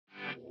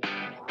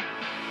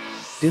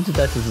Dunes and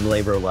Duchess is a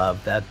labor of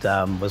love that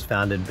was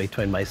founded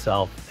between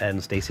myself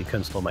and Stacy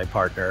Kunstel, my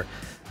partner.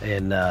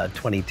 In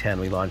 2010,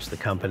 we launched the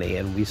company,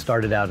 and we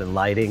started out in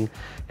lighting,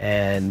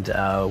 and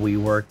we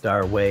worked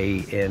our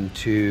way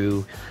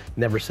into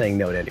never saying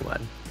no to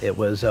anyone. It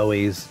was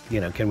always, you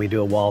know, can we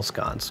do a wall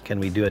sconce? Can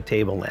we do a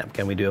table lamp?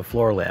 Can we do a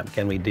floor lamp?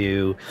 Can we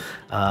do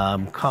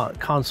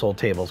console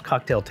tables,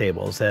 cocktail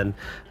tables? And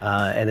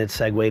it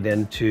segued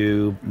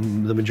into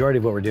the majority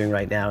of what we're doing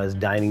right now is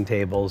dining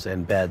tables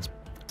and beds.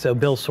 So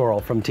Bill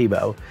Sorrell from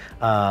Tebow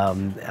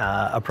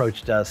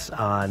approached us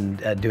on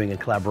doing a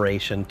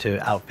collaboration to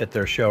outfit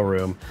their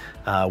showroom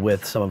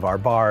with some of our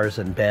bars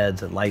and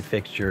beds and light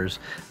fixtures.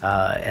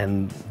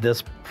 And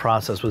this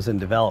process was in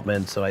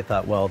development, so I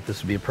thought, well,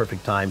 this would be a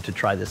perfect time to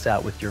try this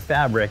out with your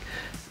fabric.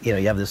 You know,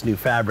 you have this new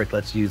fabric,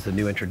 let's use the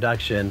new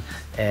introduction,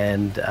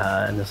 and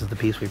this is the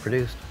piece we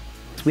produced.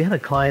 We had a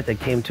client that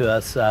came to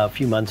us a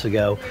few months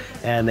ago,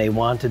 and they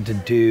wanted to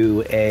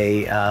do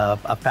a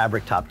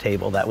fabric top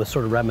table that was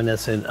sort of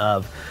reminiscent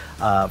of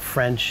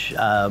French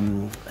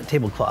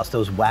tablecloths,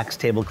 those wax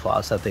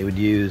tablecloths that they would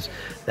use,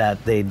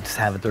 that they'd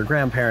have at their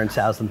grandparents'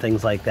 house and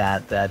things like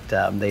that,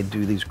 they'd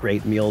do these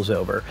great meals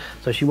over.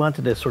 So she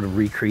wanted to sort of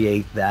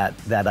recreate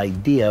that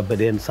idea, but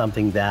in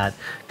something that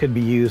could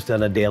be used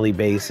on a daily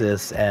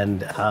basis,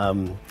 and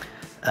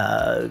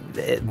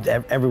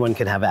everyone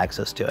can have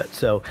access to it.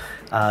 So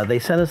they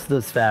sent us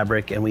this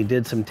fabric, and we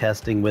did some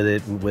testing with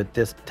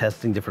it,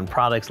 testing different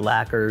products,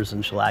 lacquers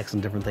and shellacs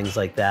and different things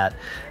like that.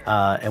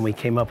 And we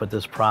came up with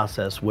this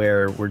process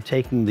where we're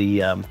taking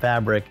the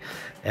fabric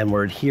and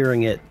we're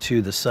adhering it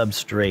to the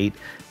substrate,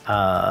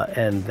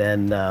 and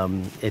then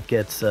it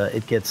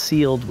gets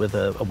sealed with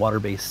a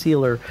water-based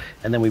sealer,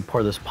 and then we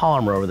pour this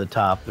polymer over the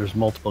top. There's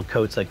multiple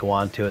coats that go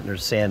onto it, and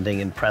there's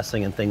sanding and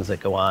pressing and things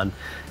that go on,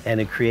 and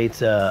it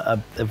creates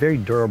a very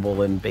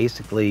durable and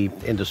basically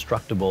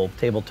indestructible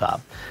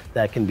tabletop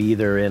that can be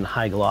either in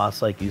high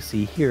gloss like you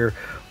see here,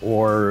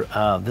 or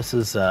this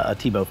is a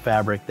Tebow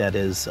fabric that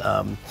is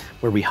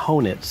where we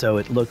hone it so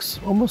it looks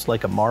almost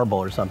like a marble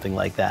or something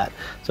like that.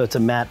 So it's a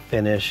matte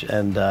finish,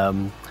 and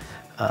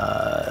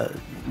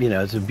you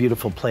know, it's a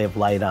beautiful play of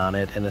light on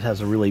it, and it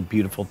has a really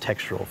beautiful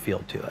textural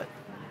feel to it.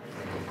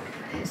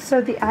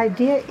 So the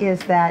idea is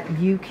that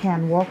you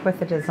can work with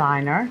the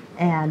designer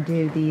and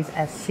do these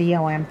as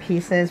COM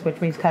pieces,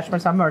 which means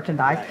customers on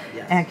merchandise. Right,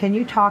 yes. And can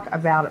you talk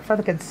about it for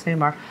the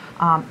consumer,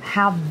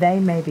 how they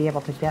may be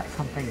able to get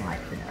something like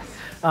this?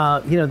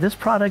 You know, this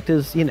product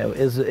is, you know,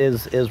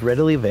 is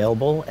readily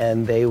available,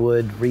 and they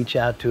would reach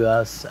out to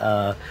us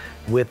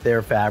with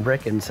their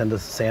fabric and send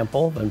us a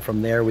sample, and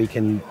from there we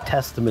can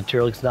test the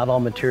material, because not all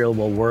material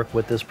will work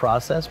with this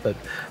process, but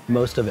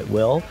most of it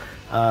will.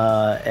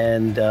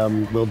 And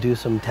we'll do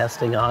some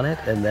testing on it,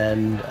 and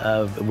then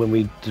when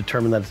we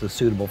determine that it's a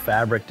suitable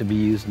fabric to be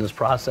used in this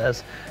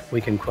process,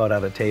 we can quote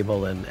out a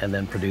table and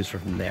then produce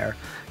from there.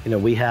 You know,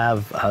 we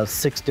have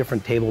 6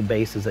 different table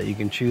bases that you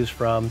can choose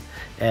from,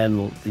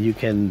 and you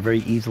can very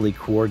easily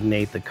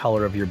coordinate the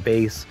color of your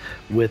base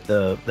with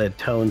the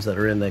tones that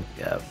are in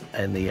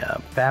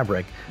the fabric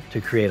to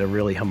create a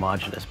really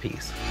homogeneous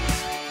piece.